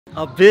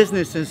A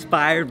business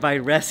inspired by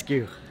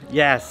rescue.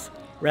 Yes,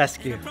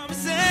 rescue.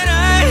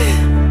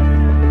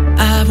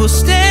 I will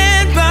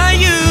stand by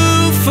you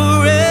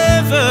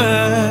forever.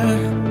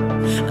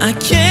 I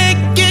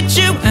can't get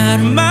you out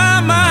of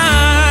my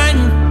mind.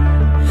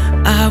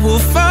 I will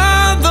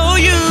follow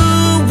you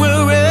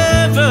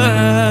wherever.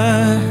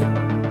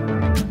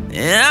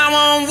 And I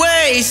won't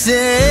waste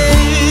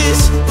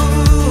this.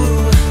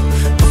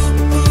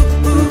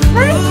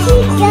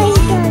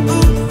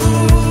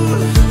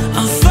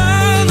 I'll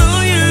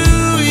follow you,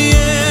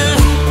 yeah.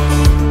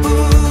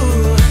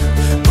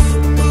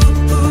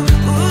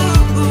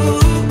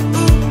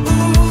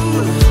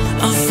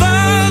 I'll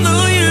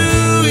follow you,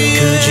 yeah.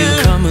 Could you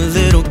come a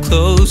little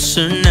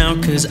closer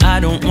now? Cause I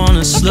don't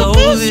wanna slow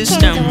this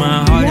down.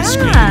 My heart is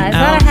screaming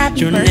out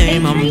your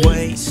name. I'm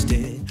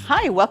wasted.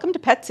 Hi, welcome to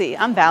Petsy.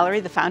 I'm Valerie,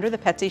 the founder of the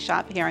Petsy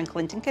shop here in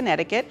Clinton,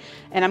 Connecticut,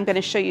 and I'm going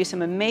to show you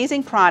some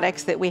amazing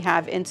products that we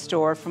have in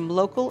store from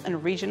local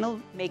and regional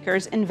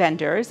makers and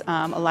vendors,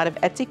 a lot of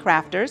Etsy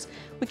crafters.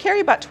 We carry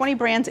about 20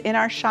 brands in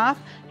our shop,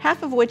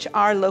 half of which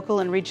are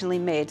local and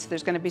regionally made, so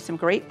there's going to be some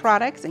great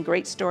products and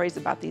great stories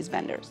about these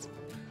vendors.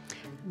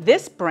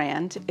 This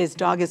brand is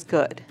Dog is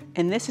Good,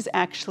 and this is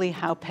actually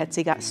how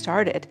Petsy got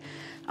started.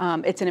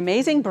 It's an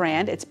amazing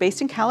brand. It's based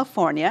in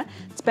California.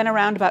 It's been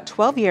around about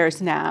 12 years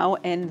now,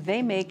 and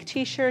they make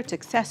t-shirts,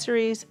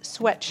 accessories,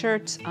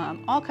 sweatshirts,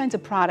 all kinds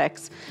of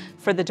products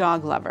for the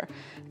dog lover.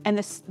 And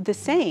the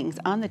sayings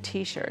on the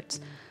t-shirts,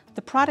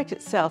 the product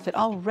itself, it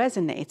all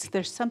resonates.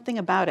 There's something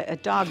about it. A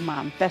dog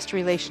mom, best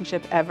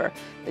relationship ever.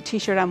 The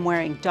t-shirt I'm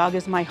wearing, dog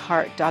is my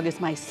heart, dog is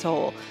my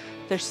soul.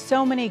 There's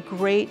so many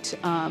great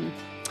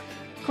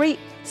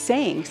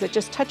sayings that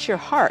just touch your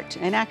heart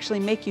and actually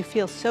make you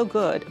feel so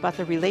good about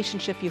the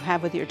relationship you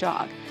have with your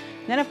dog.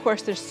 And then of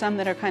course there's some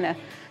that are kind of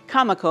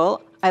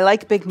comical. I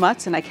like big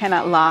mutts and I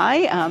cannot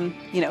lie.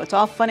 You know, it's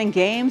all fun and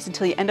games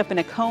until you end up in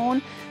a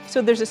cone.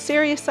 So there's a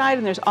serious side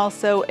and there's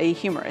also a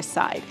humorous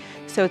side.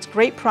 So it's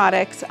great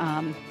products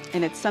and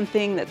it's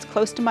something that's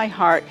close to my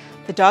heart.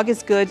 The Dog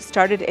is Good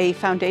started a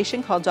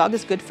foundation called Dog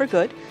is Good for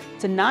Good.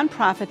 It's a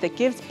nonprofit that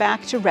gives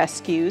back to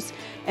rescues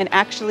and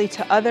actually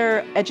to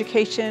other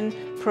education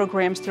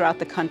programs throughout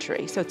the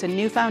country. So it's a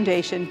new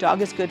foundation,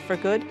 Dog is Good for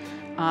Good,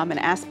 an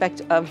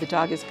aspect of the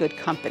Dog is Good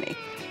company.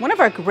 One of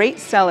our great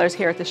sellers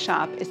here at the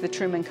shop is the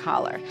Truman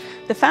collar.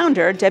 The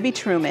founder, Debbie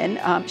Truman,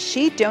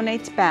 she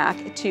donates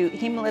back to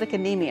hemolytic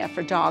anemia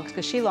for dogs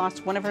because she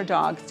lost one of her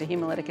dogs to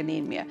hemolytic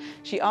anemia.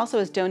 She also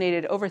has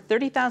donated over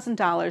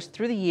 $30,000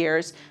 through the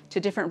years to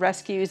different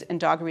rescues and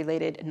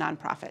dog-related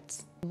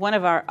nonprofits. One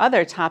of our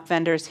other top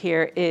vendors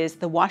here is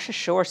the Wash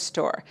Ashore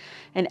store.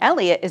 And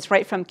Elliot is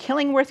right from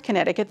Killingworth,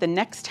 Connecticut, the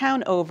next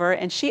town over,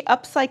 and she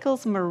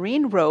upcycles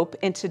marine rope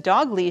into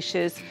dog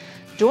leashes,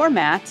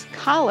 doormats,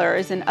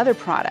 collars, and other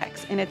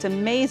products. And it's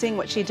amazing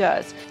what she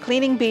does,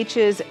 cleaning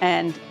beaches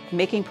and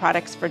making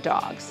products for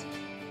dogs.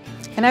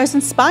 And I was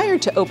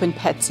inspired to open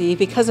Petsy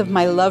because of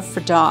my love for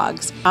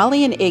dogs.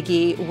 Ollie and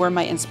Iggy were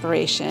my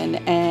inspiration,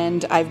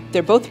 and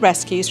they're both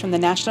rescues from the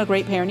National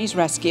Great Pyrenees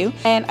Rescue,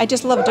 and I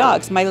just love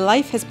dogs. My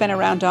life has been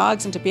around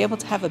dogs, and to be able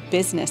to have a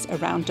business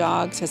around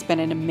dogs has been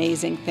an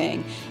amazing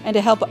thing. And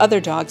to help other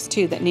dogs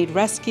too that need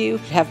rescue,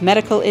 have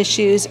medical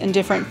issues and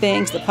different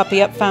things. The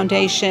Puppy Up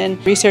Foundation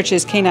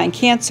researches canine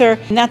cancer,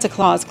 and that's a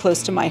cause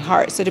close to my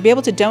heart. So to be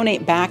able to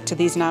donate back to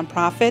these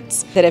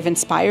nonprofits that have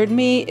inspired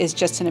me is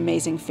just an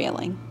amazing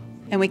feeling.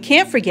 And we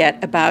can't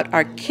forget about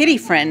our kitty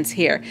friends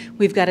here.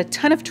 We've got a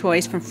ton of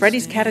toys from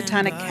Freddy's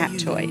Catatonic Cat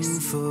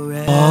Toys.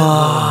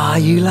 Oh,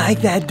 you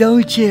like that,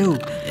 don't you?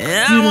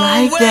 You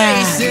like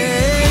that.